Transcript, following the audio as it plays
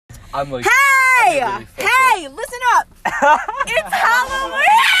I'm like, Hey! really Hey! Listen up! It's Halloween!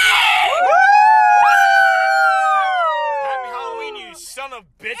 Happy Halloween, you son of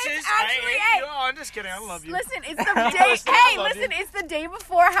bitches! It's I actually, hate hey. you. Oh, I'm just kidding. I love you. Listen, it's the day. Hey, listen, it's the day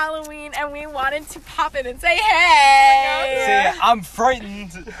before Halloween, and we wanted to pop in and say, hey! See, I'm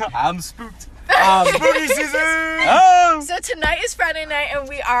frightened. I'm spooked. Spooky season. Oh! So tonight is Friday night, and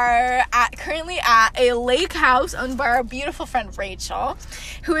we are currently at a lake house owned by our beautiful friend Rachel,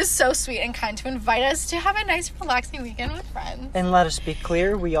 who is so sweet and kind to invite us to have a nice, relaxing weekend with friends. And let us be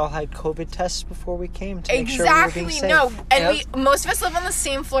clear, we all had COVID tests before we came to make sure we were being safe. No, and most of us live on the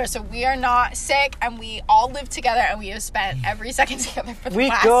same floor, so we are not sick, and we all live together, and we have spent every second together for the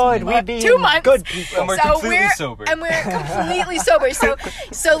last 2 months. Good people. And we're completely sober. And we're completely sober.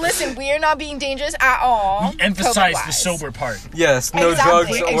 So listen, we are not being dangerous at all. Emphasize the COVID-wise. sober part. Yes, no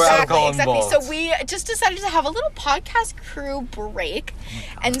drugs or alcohol involved. So we just decided to have a little podcast crew break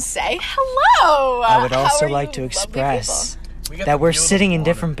and say hello. I would How also are like you to lovely express people? that we're sitting in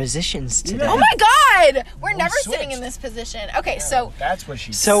different positions today. Oh my God! We're never switched. sitting in this position. Okay, so That's what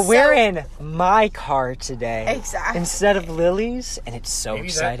she So we're in my car today. Exactly. Instead of Lily's, and it's so maybe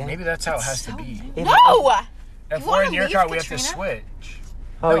exciting. maybe that's how it has to be. It- no. If You we're wanna in your leave, car, we have Katrina? to switch.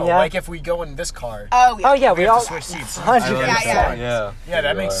 Oh, No, yeah? like if we go in this car. Oh Oh, yeah, we have all... to switch seats. 100%. Yeah. Yeah,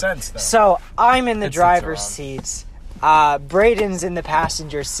 that makes sense though. So, I'm in the It's driver's wrong. seat. Braden's in the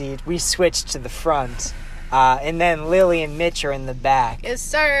passenger seat. We switched to the front. And then Lily and Mitch are in the back. Yes,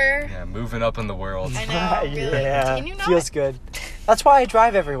 sir. Yeah, moving up in the world. I know. Really. Yeah, Can you not? feels good. That's why I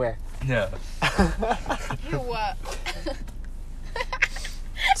drive everywhere. Yeah. You,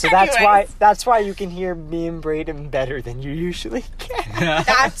 So Anyways. that's why you can hear me and Braden better than you usually can.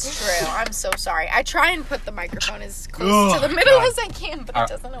 That's true. I'm so sorry. I try and put the microphone as close to the middle as I can, but it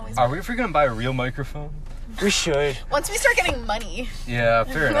doesn't always Are work. we ever gonna buy a real microphone? We should. Once we start getting money. Yeah,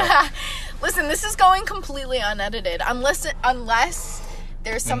 fair enough. Listen, this is going completely unedited. Unless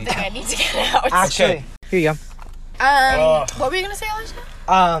there's something I need to get out. Actually, here you What were you going to say, Alicia?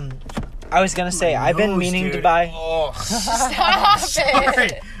 go. I was gonna say I've been Nose, meaning to dude. buy. Oh, Stop sorry.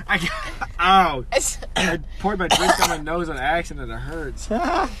 it. Ow. It's- I poured my drink on my nose on accident. It hurts.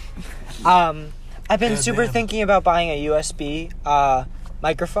 I've been super thinking about buying a USB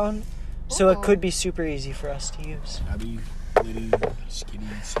microphone, so it could be super easy for us to use. Chubby, litty, skinny,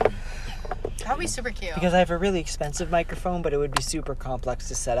 sweet. That'd be super cute. Because I have a really expensive microphone, but it would be super complex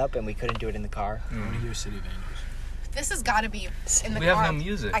to set up, and we couldn't do it in the car. I want to hear City Vandals. This has got to be in the We have car no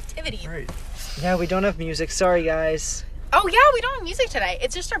music. activity. Right. Yeah, we don't have music. Sorry, guys. Oh yeah, we don't have music today.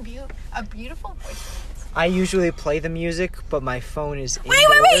 It's just a beautiful voice. I usually play the music, but my phone is Wait!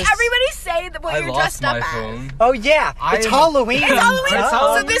 indoors. Everybody say what I you're lost dressed up my as. phone. Oh yeah, it's Halloween. It's Halloween. It's So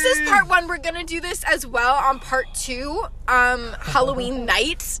Halloween. this is part 1. We're gonna do this as well on part 2, Halloween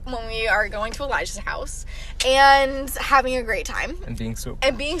night, when we are going to Elijah's house and having a great time And being so.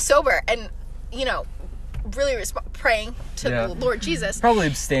 and being sober and really praying to Yeah. the Lord Jesus. Probably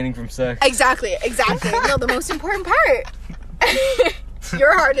abstaining from sex. Exactly. No, the most important part.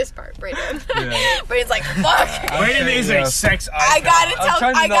 Your hardest part, Brayden. Yeah. Brayden's like, fuck. Brayden is a sex I icon.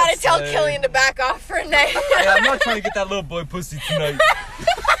 trying to not tell say. Killian to back off for a night. Yeah, I'm not trying to get that little boy pussy tonight.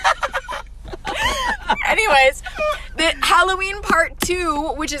 Anyways, the Halloween part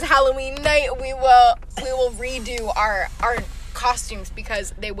 2, which is Halloween night, we will redo our costumes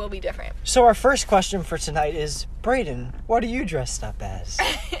because they will be different. So our first question for tonight is, Braden, what are you dressed up as?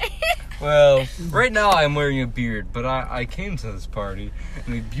 Well, right now I'm wearing a beard, but I came to this party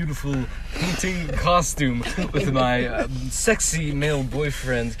in a beautiful painting costume with my sexy male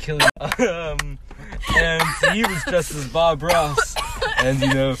boyfriend, Killian. And he was dressed as Bob Ross.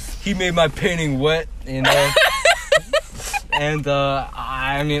 And, he made my painting wet, And,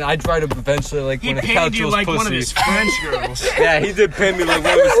 I dried up eventually, like, He when a painted couch you was like pussy. one of his French girls. Yeah, he did paint me like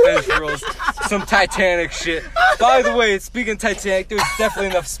one of his French girls. Some Titanic shit. By the way, speaking of Titanic, there was definitely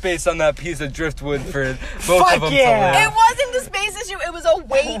enough space on that piece of driftwood for both Fuck of them yeah. to It live. wasn't the space issue, it was a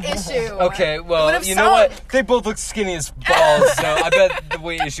weight issue. Okay, well, would've you know what? sunk. They both look skinny as balls, so I bet the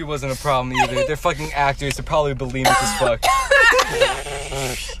weight issue wasn't a problem either. They're fucking actors. They're probably bulimic as fuck.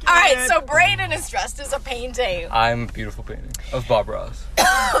 Alright, so Brayden is dressed as a painting. I'm a beautiful painting of Bob Ross.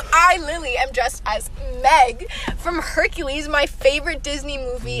 I, Lily, am dressed as Meg from Hercules, my favorite Disney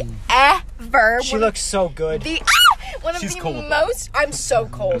movie ever. She looks so good. One of She's the cold. I'm so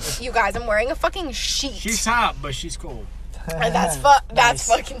cold. You guys, I'm wearing a fucking sheet. She's hot, but she's cold. And that's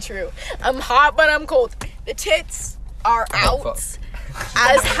fucking true. I'm hot, but I'm cold. The tits are out, fuck.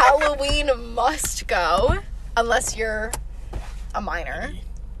 as Halloween must go, unless you're a minor.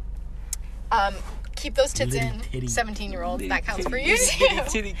 keep those tits Little in, titty. 17-year-old. That counts for you Titty, too.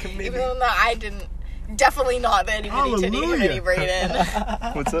 titty committee. Even though I didn't. Definitely not the itty bitty titty Hallelujah. committee,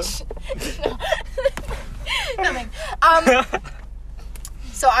 Brayden. What's up? Nothing.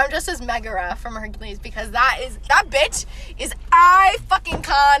 So I'm dressed as Megara from Hercules because that bitch is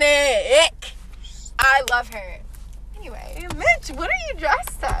iconic. I love her. Anyway, Mitch, what are you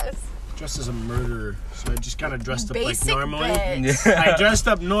dressed as? Dressed as a murderer, so I just kind of dressed up Basic like normally. bitch. I dressed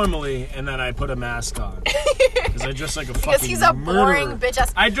up normally, and then I put a mask on. Because I dress like a fucking Because he's a murderer. boring bitch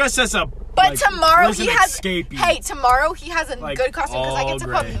ass. I dress as a. But tomorrow he has. Escapee. Hey, tomorrow he has a Like, good costume because I get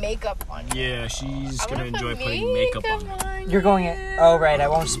to all put gray. makeup on. You. Yeah, she's I gonna wanna enjoy put putting makeup on. You're going it. Oh, right. I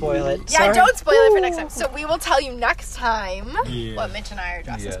won't spoil it. Yeah, Sorry. don't spoil it for next time. So we will tell you next time Yeah. what Mitch and I are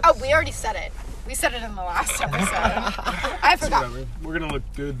dressed as. Yes. Oh, we already said it. We said it in the last episode. I forgot. Whatever. We're gonna look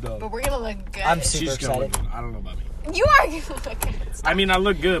good though. But we're gonna look good. I'm super She's gonna look excited. good. I don't know about me. You are gonna look good. I mean, I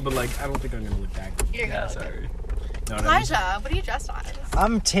look good, but like, I don't think I'm gonna look that good. You're Yeah, gonna look sorry. Know what good. I mean? Elijah, what are you dressed as?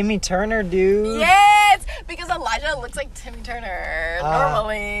 I'm Timmy Turner, dude. Yes, because Elijah looks like Timmy Turner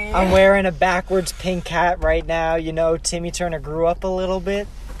normally. I'm wearing a backwards pink hat right now. You know, Timmy Turner grew up a little bit.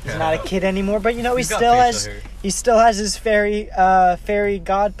 He's not a kid anymore, but you know, He's got facial hair. he still has his fairy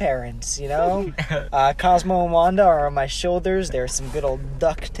godparents. You know, Cosmo and Wanda are on my shoulders. There's some good old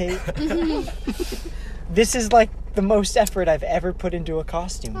duct tape. This is like the most effort I've ever put into a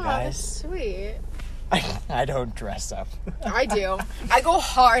costume, Oh, that's guys. sweet. I don't dress up. I do. I go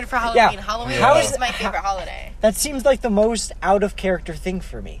hard for Halloween. Yeah. Halloween How is is- my favorite holiday. That seems like the most out of character thing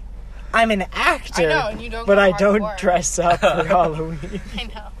for me. I'm an actor, I know, and you don't but go I hard don't for it. dress up for Halloween. I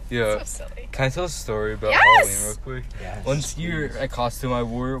know. Yeah. So silly. Can I tell a story about Yes! Halloween real quick? Yes, One year, a costume I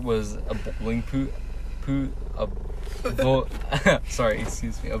wore was a bowling sorry,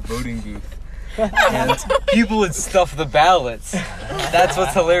 excuse me, a voting booth. And people would stuff the ballots. That's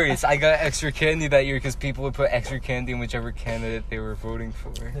what's hilarious. I got extra candy that year because people would put extra candy in whichever candidate they were voting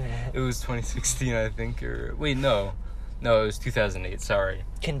for. It was 2016, I think, or wait, no, it was 2008. Sorry.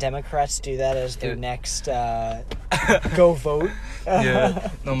 Can Democrats do that as their It- next go vote? Yeah.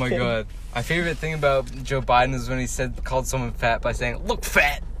 Oh my thing? god. My favorite thing about Joe Biden is when he called someone fat by saying, "Look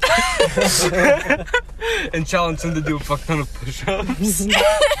fat," and challenged him to do a fuck ton of push-ups.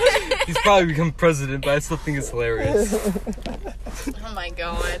 He's probably become president, but I still think it's hilarious. Oh my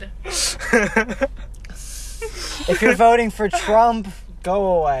god. If you're voting for Trump,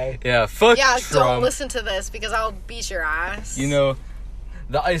 go away. Yeah, fuck Yeah, Trump. don't listen to this because I'll beat your ass. You know,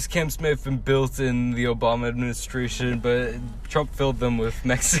 the ice camps may have been built in the Obama administration, but Trump filled them with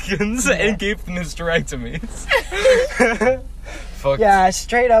Mexicans and gave them hysterectomies. Fuck. Yeah,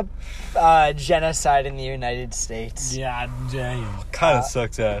 straight up genocide in the United States. Yeah, damn. Kind of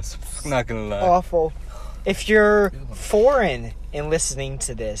sucks ass. Not gonna lie. Awful. If you're foreign and listening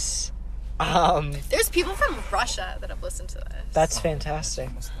to this, There's people from Russia that have listened to this. that's fantastic.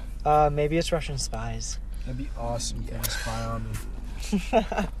 Maybe it's Russian spies. That'd be awesome if you spy on me.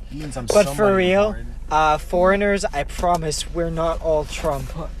 It means I'm But for somebody real, important. foreigners, I promise we're not all Trump.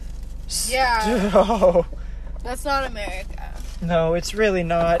 Yeah. No, That's not America. no, it's really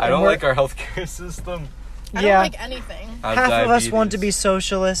not. I And don't we're- like our healthcare system. I Yeah. don't like anything. Half of us want to be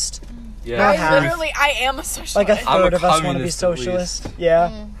socialist. Yeah, Not I half. literally, I am a socialist. Like a I'm a third of us want to be communist, at least. socialist.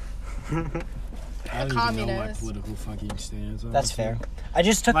 Yeah, I don't even know my communist. political fucking stance. that's honestly. fair. I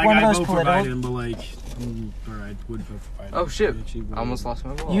just took Like, one I of those vote for political. Biden, but like, I would vote for Biden. Oh shit! Actually, I almost lost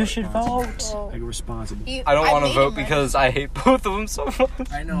my vote. You should vote. Like, responsible. I don't want to made vote him, right? because I hate both of them so much.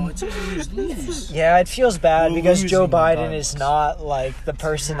 I know, it's a lose. Yeah, it feels bad We're because Joe losing Biden regardless. is not like the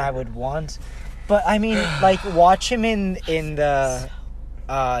person I would want. But I mean, like, watch him in the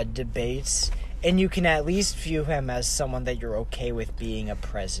debates, and you can at least view him as someone that you're okay with being a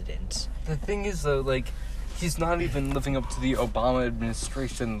president. The thing is, though, like, he's not even living up to the Obama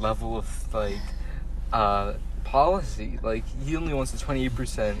administration level of, like, policy. Like, he only wants a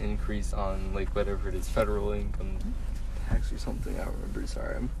 28% increase on, like, whatever it is, federal income tax or something. I don't remember.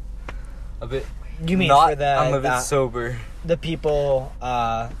 Sorry, I'm a bit. You mean not, for the I'm a bit sober. the people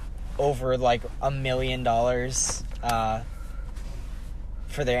over like $1 million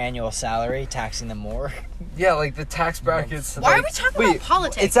for their annual salary, taxing them more? Yeah, like the tax brackets. Why are like, we talking wait, about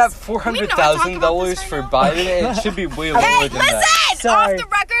politics? It's at Can we not talk about $400,000 this for right now? Biden, and it should be way lower Hey, than listen! that. Sorry. Off the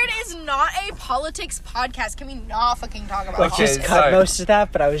record is not a politics podcast. Can we not fucking talk about Like, Okay, just politics? cut sorry. most of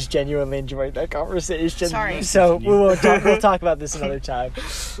that, but I was genuinely enjoying that conversation. Sorry. So we'll talk about this another time.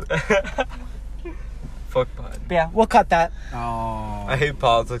 Fuck Biden. But yeah, we'll cut that. Oh. I hate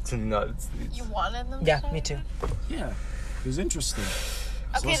politics in the United States. You wanted them Yeah, to? me too. Yeah. It was interesting.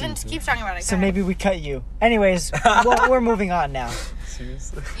 Okay, then Listen to keep talking about it. So Go ahead. maybe we cut you. Anyways, we're moving on now.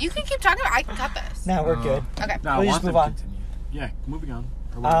 seriously. You can keep talking about. I can cut this. No, we're good. Okay. No, I We'll want just them move to on. continue. Yeah, moving on.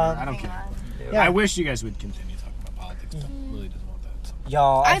 Or whatever. I don't Hang care. on. Yeah. I wish you guys would continue talking about politics, but Lily doesn't want that. So.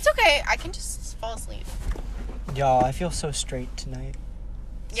 Y'all, It's okay. I can just fall asleep. I feel so straight tonight.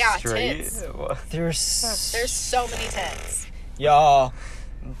 Yeah, Straight? tits. What? There's so many tits. Y'all,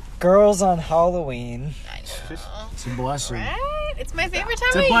 girls on Halloween. I know. It's a blessing. Right? It's my favorite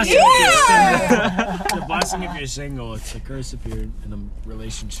It's time a of blessing year. if you're single. It's a blessing if you're single. It's a curse if you're in a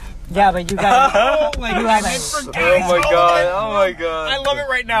relationship. Yeah, but you got. Oh my You god! haven't- Oh my god! Oh my god! I love it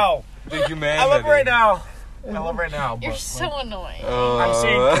right now. The humanity. I love it right now. I love it right now. You're but, so like, annoying. I'm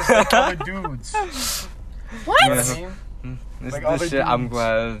saying because like other dudes. What? You know what I mean? This, Like this other shit, I'm dudes.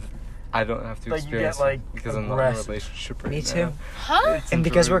 glad I don't have to Like, you experience get, like, it because I'm not in a aggressive. relationship right Me now. too. Huh? It's And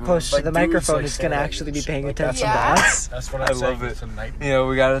because we're enjoyable. close to Like the dudes, microphone, like, it's say gonna that actually be shit. paying Like, attention Yeah. to us. That's what I I'm saying. love it. It's a nightmare. You know,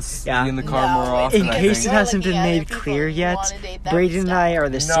 we gotta Yeah. be in the car No, more it's often. In not. I case think. it You're hasn't looking been at made other people clear who yet, wanna date them Brayden and stuff. I are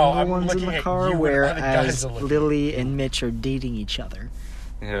the No, single I'm ones in looking the at car, you and other guys whereas are looking. Lily and Mitch are dating each other.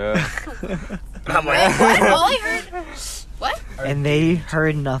 Yeah. I'm Wait, like, what? All I heard. What? And they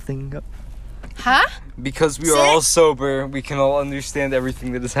heard nothing. Huh? Because we are Sit. all sober, we can all understand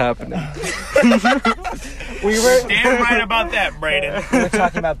everything that is happening. We were damn right about that, Brayden. we were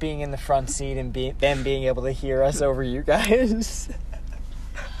talking about being in the front seat and them being able to hear us over you guys.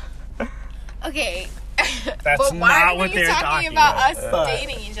 Okay. That's but why not were what you they're talking talking about about. us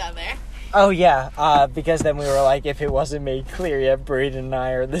dating each other? Oh yeah, because then we were like, if it wasn't made clear yet, Brayden and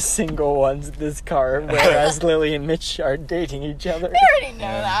I are the single ones in this car, whereas Lily and Mitch are dating each other. We already know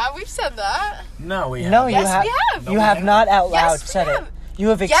that. We've said that. No, we No, haven't. you Yes, have. we have. You have not out loud Yes, we said have. it. You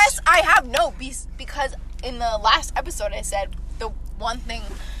have. Yes, I have. No, because in the last episode I said the one thing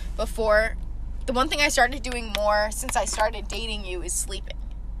I started doing more since I started dating you is sleeping.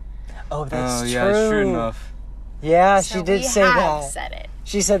 Oh, that's Oh, true. yeah, true enough. Yeah, So she did we say have that. said it.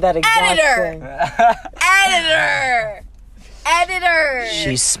 She said that exact Editor! thing. Editor!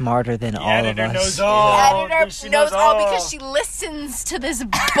 She's smarter than all of editor us. knows The all. editor She knows all because she listens to this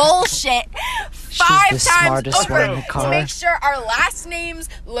bullshit She's 5 the times smartest over one in the to car. make sure our last names,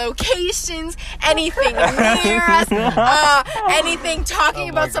 locations, anything near us, anything talking Oh my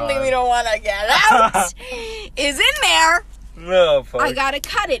about something God. we don't want to get out is in there. No, fuck. I gotta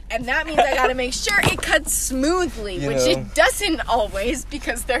cut it, and that means I gotta make sure it cuts smoothly, You which know. it doesn't always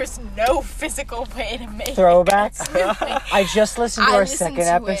because there's no physical way to make Throwback. it cut smoothly. I just listened to I our listened second to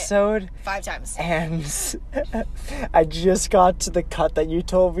it. episode, 5 times. and I just got to the cut that you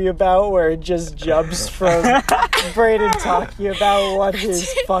told me about, where it just jumps from Brayden talking about what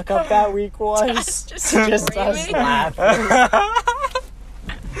his fuck up that week was, Just to just us screaming. laughing.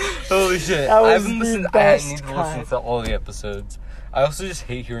 Holy shit. That I was haven't the listened. I best need to cut. listen to all the episodes. I also just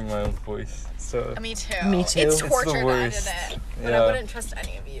hate hearing my own voice. So Me too. Me too. It's It's the torture to edit worst. it. But I Yeah. wouldn't trust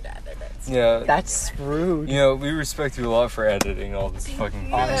any of you to edit it. yeah. That's rude. You know, we respect you a lot for editing all this fucking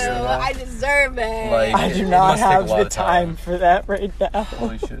No, Honestly, shit. I deserve it. Like- I It do not must take a have lot the of time. time for that right now.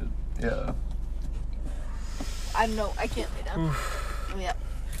 Holy shit. Yeah. I know. I can't lay down. Yep.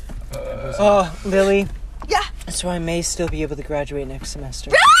 Oh, Lily. Yeah. So I may still be able to graduate next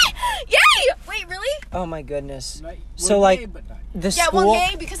semester. Really? Yay! Wait, really? Oh my goodness. Well, So, like, yay, but not. The Yeah, school. well,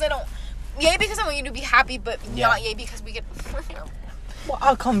 yay because I don't. Yay because I want you to be happy, but Yeah. not yay because we get. Well,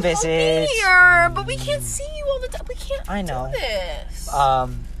 I'll come I'll visit. be here, but we can't see you all the time. We can't I know. do this.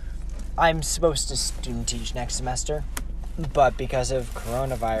 I'm supposed to student teach next semester, but because of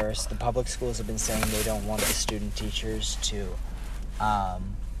coronavirus, the public schools have been saying they don't want the student teachers to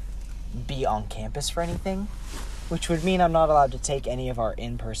be on campus for anything, which would mean I'm not allowed to take any of our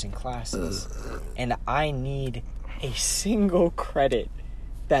in-person classes. And I need a single credit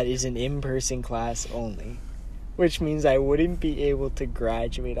that is an in-person class only, which means I wouldn't be able to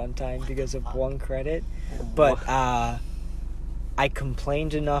graduate on time because of one credit. But I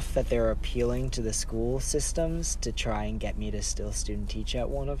complained enough that they're appealing to the school systems to try and get me to still student teach at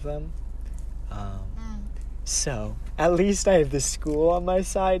one of them. So at least I have the school on my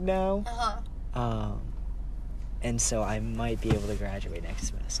side now. Uh-huh. And so I might be able to graduate next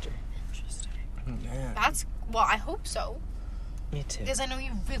semester. That's well. I hope so. Me too. Because I know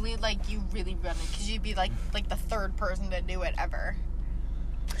you really run it. Because you'd be like the third person to do it ever.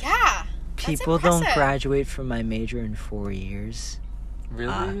 Yeah. That's People don't impressive. graduate from my major in 4 years.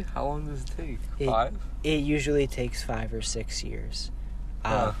 Really? How long does it take? it- 5? It usually takes 5 or 6 years.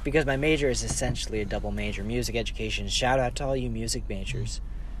 Huh. Because my major is essentially a double major, music education. Shout out to all you music majors.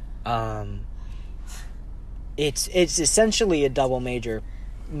 It's essentially a double major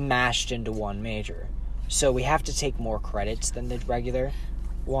mashed into one major. So we have to take more credits than the regular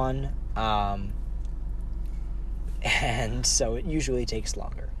one. and so it usually takes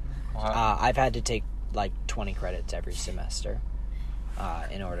longer. Wow. I've had to take like 20 credits every semester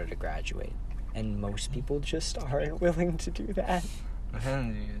in order to graduate, and most people just aren't willing to do that.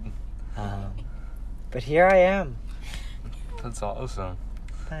 Man, dude. But here I am. That's awesome.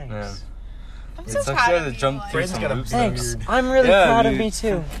 Thanks. Man. I'm It's so so proud excited of to you. jump through Braden's some got a loops. Thanks. Weird. I'm really Yeah, proud of dude. me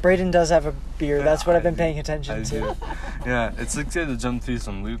too. Braden does have a beard. That's what I've been paying I attention to. do. Yeah, it's excited to jump through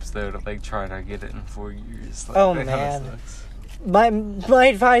some loops though to like try to get it in 4 years. Like, Oh, that kinda man. sucks. My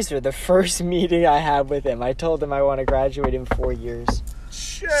advisor, the first meeting I had with him, I told him I want to graduate in 4 years.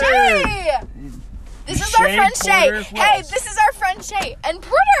 Shay! This is our Shay friend Shay. Porter as Hey, well. this is our friend Shay. And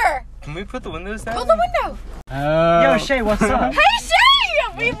Porter! Can we put the windows down? Pull the window. Yo, Shay, what's up? Hey, Shay!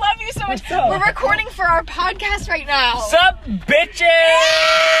 We love you so much. up? We're recording for our podcast right now. Sup, bitches?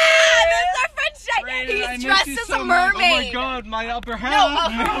 Yeah! That's our friend Shay. Brandon, I He's miss dressed you as so a much. mermaid. Oh my god, my upper half. No, a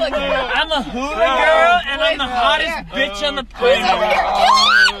hula girl. I'm a hula girl, and I'm the hottest bitch on the Who's over planet.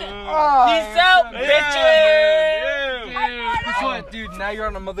 here? Peace out, bitches! Guess what, dude? Now you're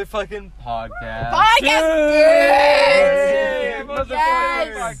on a motherfucking podcast. Podcast. Yay,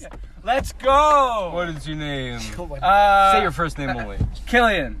 Yes. Let's go! What is your name? Uh, Say your first name only.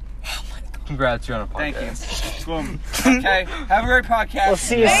 Killian. Congrats, you're on a Thank podcast. you. Boom. Okay, have a great podcast. We'll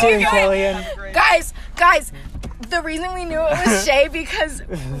see you Thank soon, you. Killian. Guys, the reason we knew it was Shay because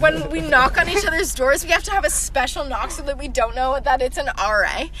when we knock on each other's doors, we have to have a special knock so that we don't know that it's an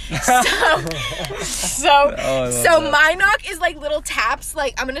RA. So my knock is like little taps.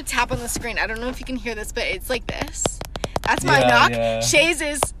 Like I'm gonna tap on the screen. I don't know if you can hear this, but it's like this. That's my Yeah, knock. yeah. Shay's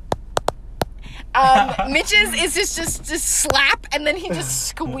is. Mitch's is just slap, and then he just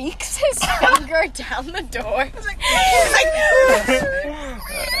squeaks his finger down the door. He's like,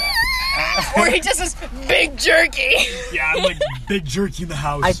 or he just says big jerky. Yeah, I'm like big jerky in the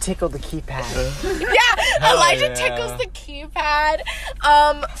house. I tickled the keypad. Yeah, Elijah yeah. tickles the keypad.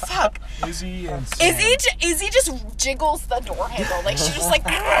 Fuck. Izzy and Sam. Izzy just jiggles the door handle. Like she just like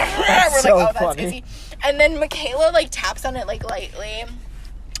we're so like, oh, that's funny. Izzy. And then Michaela like taps on it like lightly.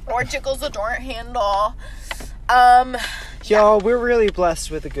 Or jiggles the door handle. Yo, we're really blessed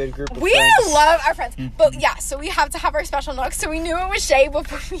with a good group of We friends. love our friends. But yeah, so we have to have our special knock. So we knew it was Shay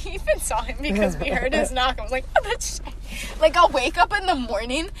before we even saw him because we heard his knock. I was like, oh, that's Shay. Like I'll wake up in the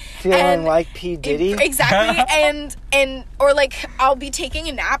morning Feeling and like P. Diddy. Exactly. and or like I'll be taking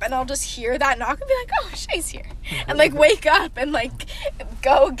a nap and I'll just hear that knock and be like, oh, Shay's here. And like wake up and like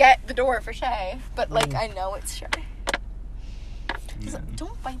go get the door for Shay. But like I know it's Shay.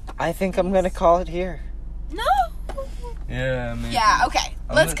 Don't bite the I think I'm gonna call it here. No. Yeah, maybe. Yeah, okay.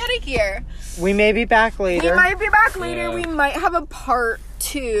 Let's cut it here. We may be back We later. might be back later. Yeah. We might have a part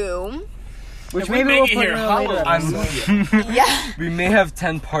 2. Which If we maybe make we'll it put here, in a later Halloween. episode. Yeah. We may have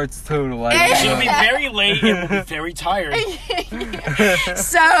 10 parts total. She'll be very late and we'll be very tired.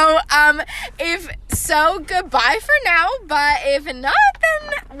 So, goodbye for now. But if not,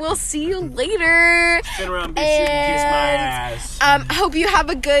 then we'll see you later. Sit around, bitch, and kiss my ass. Hope you have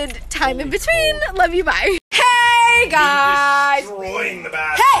a good time in between. Love you. Bye. Hey guys. Destroying the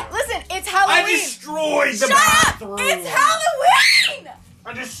bathroom. Hey, listen. It's Halloween. I destroyed the Shut up! bathroom. It's Halloween.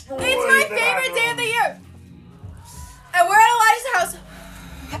 I destroyed It's my the favorite day of the bathroom. year. And we're at Elijah's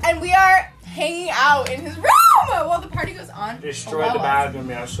house. And we are hanging out in his room while the party goes on. Destroyed the bathroom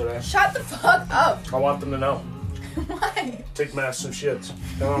yesterday. Shut the fuck up. I want them to know. Why? Take massive shits.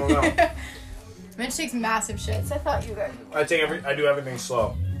 They don't know. Mitch takes massive shits. I thought you guys would. I do everything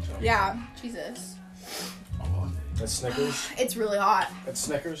slow. Yeah. Jesus. That's Snickers. It's really hot. That's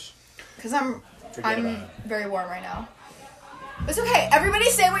Snickers. Because I'm Forget about it. very warm right now. It's okay. Everybody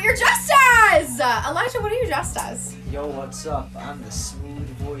say what you're dressed as. Elijah, what are you dressed as? Yo, what's up? I'm the smooth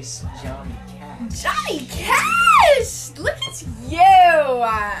voice Johnny Cash. Johnny Cash! Look at you!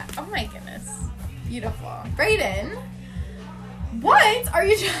 Oh my goodness. Beautiful. Brayden, what are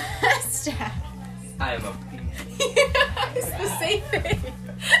you dressed as? I am a It's the same thing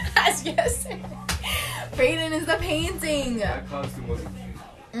as yesterday. Brayden is the painting. That costume wasn't cute.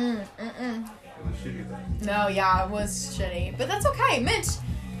 It was shitty though. No, yeah, it was shitty. But that's okay. Mitch,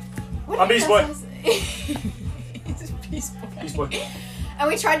 what I'm are you Beast Boy. dressed as? He's Beast Boy. Beast Boy. And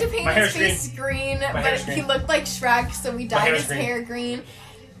we tried to paint My his hair's face green, but hair's he green. looked like Shrek, so we dyed hair's his green. hair green.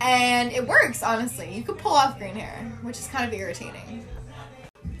 And it works, honestly. You could pull off green hair, which is kind of irritating.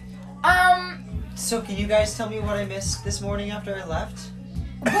 So can you guys tell me what I missed this morning after I left?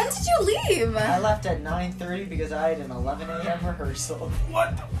 When did you leave? I left at 9:30 because I had an 11 a.m. rehearsal.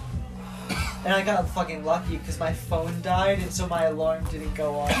 What? And I got fucking lucky because my phone died and so my alarm didn't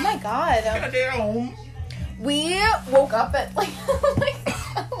go off. Oh my god. Goddamn. We woke up at like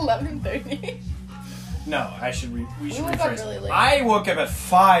 11:30. No, we should woke up rephrase. really late. I woke up at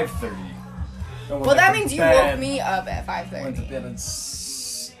 5:30. Well, that means you woke me up at 5:30. Went to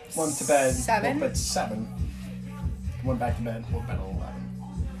bed. 7? Woke up at 7. Went back to bed. Woke up at 11.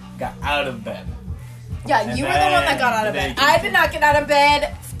 Got out of bed. Yeah, And you were the one that then got out of the bed. day I did not get out of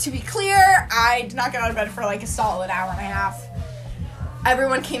bed. To be clear, I did not get out of bed for like a solid hour and a half.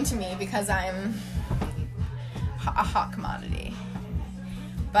 Everyone came to me because I'm a hot commodity.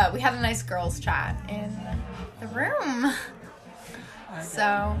 But we had a nice girls' chat in the room.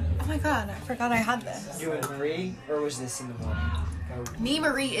 So, oh my god, I forgot I had this. You and Marie, or was this in the morning? Me,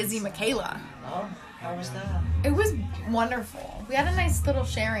 Marie, Izzy, Michaela. Oh, how was that? It was wonderful. We had a nice little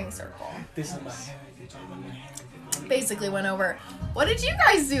sharing circle. This is my. Basically went over, what did you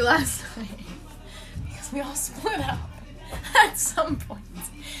guys do last night? Because we all split up at some point.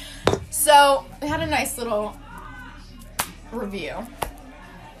 So, we had a nice little review.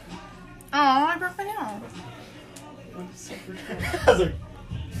 Oh, I broke my nail.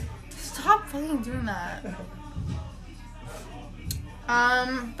 Stop fucking doing that.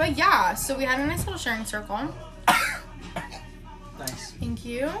 But yeah, so we had a nice little sharing circle. Nice. Thank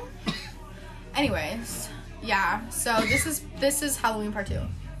you. Anyways, yeah, so this is Halloween part 2.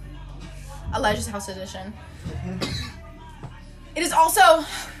 Elijah's House edition. It is also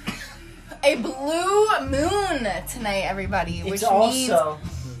a blue moon tonight, everybody, which It's means also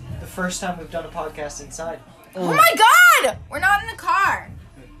the first time we've done a podcast inside. oh my god! We're not in a car.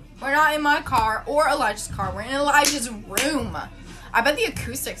 We're not in my car or Elijah's car. We're in Elijah's room. I bet the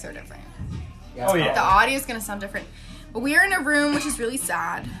acoustics are different. Oh yeah. The audio is gonna sound different. But we are in a room, which is really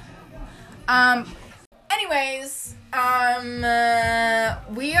sad. Anyways,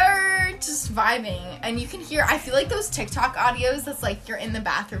 we are just vibing, and you can hear, I feel like those TikTok audios that's like you're in the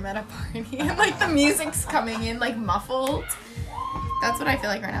bathroom at a party and like the music's coming in like muffled. That's what I feel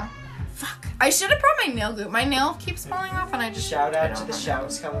like right now. Fuck. I should have brought my nail glue. My nail keeps falling off and I just Shout put it out to on the my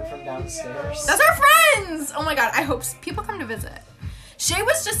shouts coming from downstairs. That's our friends! Oh my god, I hope people come to visit. Shay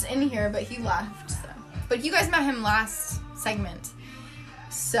was just in here, but he left. So. But you guys met him last segment.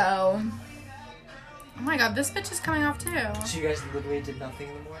 So, oh my god, this bitch is coming off too. So you guys literally did nothing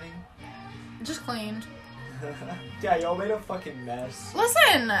in the morning? Just cleaned. Yeah, y'all made a fucking mess.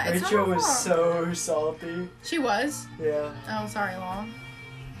 Listen, it's Rachel not her was fault. so salty. She was? Yeah. Oh, sorry, Law.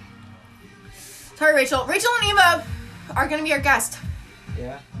 Sorry, Rachel. Rachel and Eva are gonna be our guest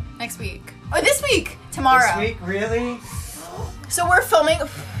Yeah. next week. Or this week! Tomorrow. This week, really? So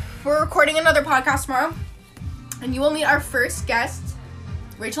we're recording another podcast tomorrow. And you will meet our first guest,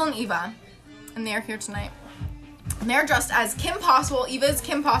 Rachel and Eva. And they are here tonight. And they're dressed as Kim Possible. Eva is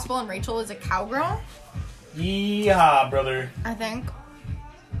Kim Possible and Rachel is a cowgirl, Yeehaw, brother. I think.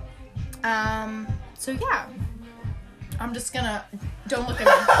 So yeah. I'm just gonna, don't look at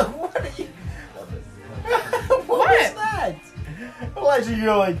me. What are you? What? was that? Elijah,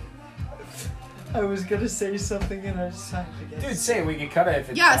 you're like, I was gonna say something and I decided to get Dude, say it. We can cut it if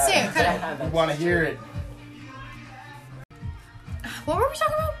it's Yeah, bad. say it, cut it. We want to hear it. What were we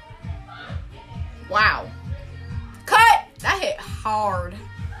talking about? Wow. Cut! That hit hard.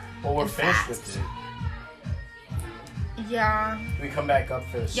 Well, we're And finished fast. with it. Yeah. We come back up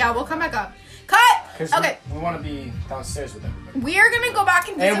for this. Yeah, we'll come back up. Cut! Because Okay. we want to be downstairs with everybody. We are gonna go back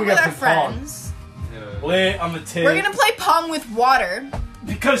and visit we with got our the pong. friends. Lit on the tip. We're gonna play Pong with water.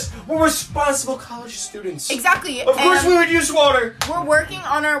 Because we're responsible college students. Exactly. Of course and we would use water. we're working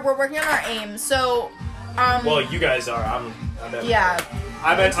on our aim. So Well, you guys are. I'm a yeah.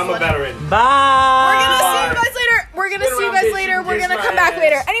 I'm a veteran. We're Bye. gonna see you guys later. We're gonna see you guys later. We're gonna come back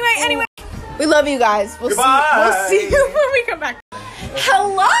later. Anyway. We love you guys. We'll Goodbye. see you when we come back.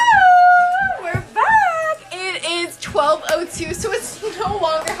 Hello! We're back! It is 12:02, so it's no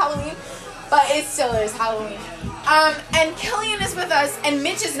longer Halloween, but it still is Halloween. And Killian is with us, and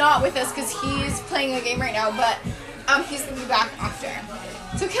Mitch is not with us because he's playing a game right now, but he's gonna be back after.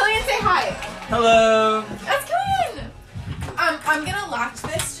 So Killian, say hi. Hello. That's Killian! I'm gonna latch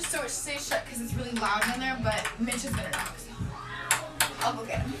this just so it stays shut because it's really loud in there, but Mitch is gonna knock, so I'll go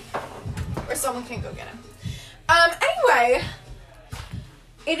get him. Or someone can go get him. Anyway,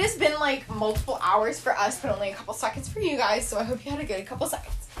 it has been like multiple hours for us, but only a couple seconds for you guys, so I hope you had a good couple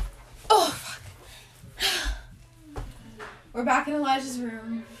seconds. Oh, fuck. We're back in Elijah's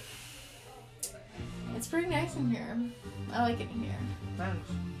room. It's pretty nice in here. I like it in here.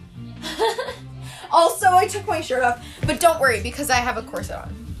 Also, I took my shirt off, but don't worry because I have a corset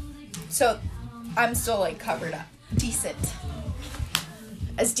on. So, I'm still like covered up. Decent.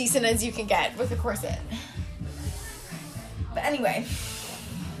 As decent as you can get with a corset. But anyway,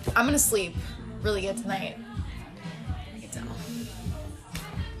 I'm gonna sleep really good tonight. I can tell.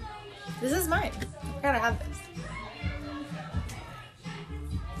 This is mine. Gotta have this.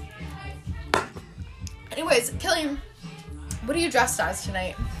 Anyways, Killian, what are you dressed as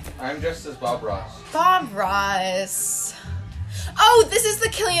tonight? I'm dressed as Bob Ross. Bob Ross. Oh, this is the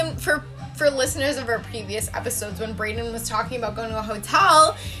Killian for listeners of our previous episodes when Brayden was talking about going to a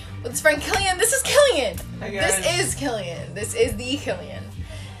hotel with his friend Killian. This is Killian. Hey guys. This is Killian. This is the Killian.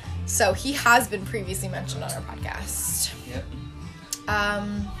 So he has been previously mentioned on our podcast. Yep.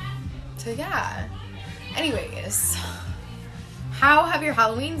 So yeah. Anyways, how have your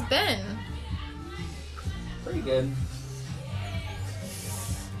Halloweens been? Pretty good.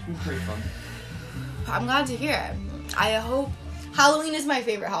 It's been pretty fun. I'm glad to hear it. I hope Halloween is my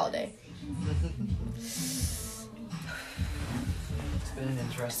favorite holiday. It's been an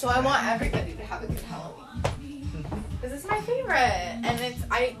interesting. So I want everybody to have a good Halloween. Because it's my favorite. And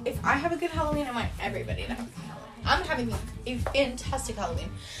if I have a good Halloween, I want everybody to have a good Halloween. I'm having a fantastic Halloween.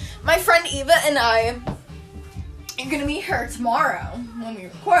 My friend Eva and I are gonna meet her tomorrow when we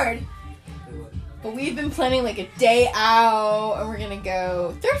record. But we've been planning like a day out, and we're gonna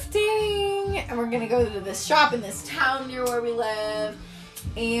go thrifting, and we're gonna go to this shop in this town near where we live,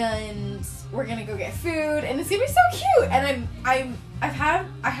 and we're gonna go get food, and it's gonna be so cute. And I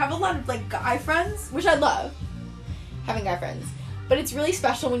have a lot of like guy friends, which I love having guy friends, but it's really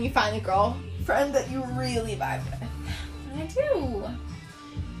special when you find a girl friend that you really vibe with, and I do.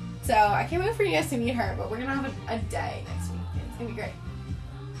 So I can't wait for you guys to meet her, but we're gonna have a day next week, and it's gonna be great.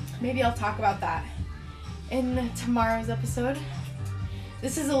 Maybe I'll talk about that in tomorrow's episode.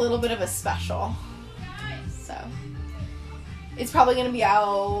 This is a little bit of a special. So, it's probably going to be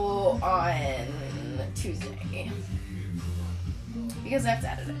out on Tuesday. Because I have to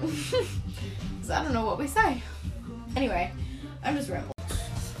edit it. Because I don't know what we say. Anyway, I'm just rambling.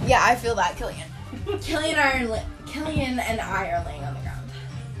 Yeah, I feel that, Killian. Killian and I are laying on the ground.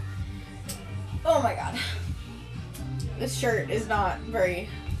 Oh my god. This shirt is not very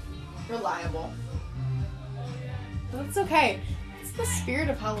reliable. But it's okay. It's the spirit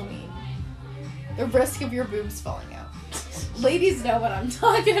of Halloween. The risk of your boobs falling out. Ladies know what I'm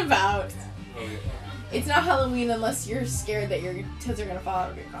talking about. It's not Halloween unless you're scared that your tits are gonna fall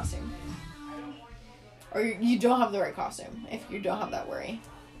out of your costume. Or you don't have the right costume, if you don't have that worry.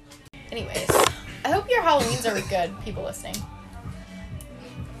 Anyways, I hope your Halloweens are good, people listening.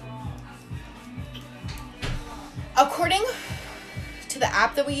 According to the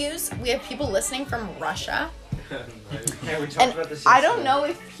app that we use, we have people listening from Russia. Yeah, we talked And about this. I don't know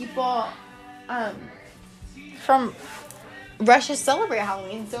if people from Russia celebrate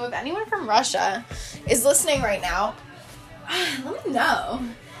Halloween. So if anyone from Russia is listening right now, let me know.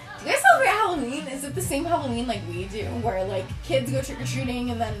 Do you guys celebrate Halloween? Is it the same Halloween like we do, where like kids go trick-or-treating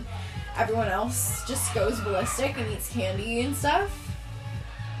and then everyone else just goes ballistic and eats candy and stuff?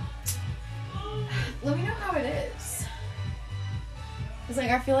 Let me know how it is. Cause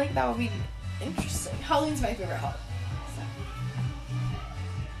like I feel like that would be interesting. Halloween's my favorite holiday. So.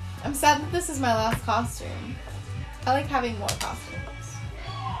 I'm sad that this is my last costume. I like having more costumes.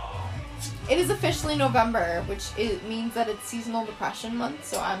 It is officially November, which means that it's seasonal depression month,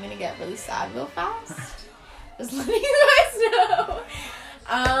 so I'm gonna get really sad real fast. Just letting you guys know.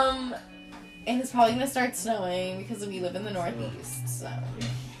 And it's probably gonna start snowing because we live in the Northeast, so.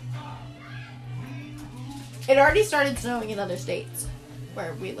 It already started snowing in other states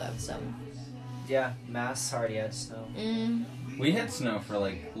where we live, so. Yeah, Mass already had snow. We had snow for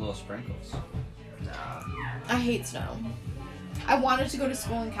like little sprinkles. Nah. I hate snow. I wanted to go to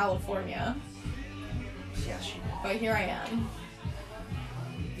school in California, Yeah, she did. but here I am.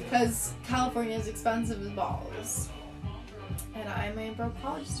 Because California is expensive as balls. And I'm a broke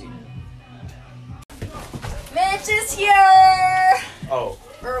college student. Mitch is here! Oh,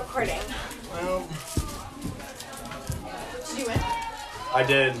 We're recording. well, Did you win? I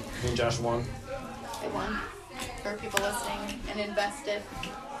did. Me and Josh won. I won. For people listening and invested.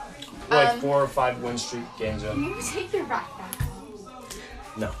 We're like 4 or 5 win streak games in. You take your back back.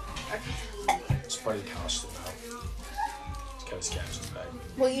 No. Okay. It's part of the costume now. It's got his captions back.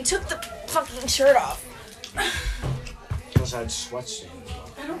 Well, you took the fucking shirt off. Plus I had sweat stains.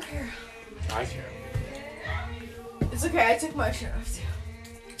 I don't care. I care. It's okay, I took my shirt off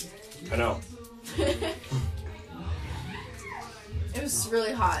too. I know. It was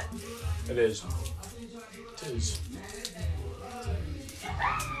really hot. It is. It is.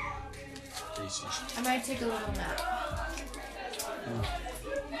 Reese's. I might take a little nap.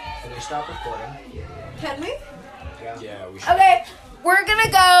 Can we stop recording? Can we? Yeah, we should. Okay, we're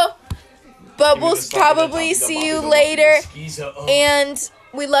gonna go. But we'll probably see you later. And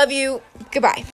we love you. Goodbye.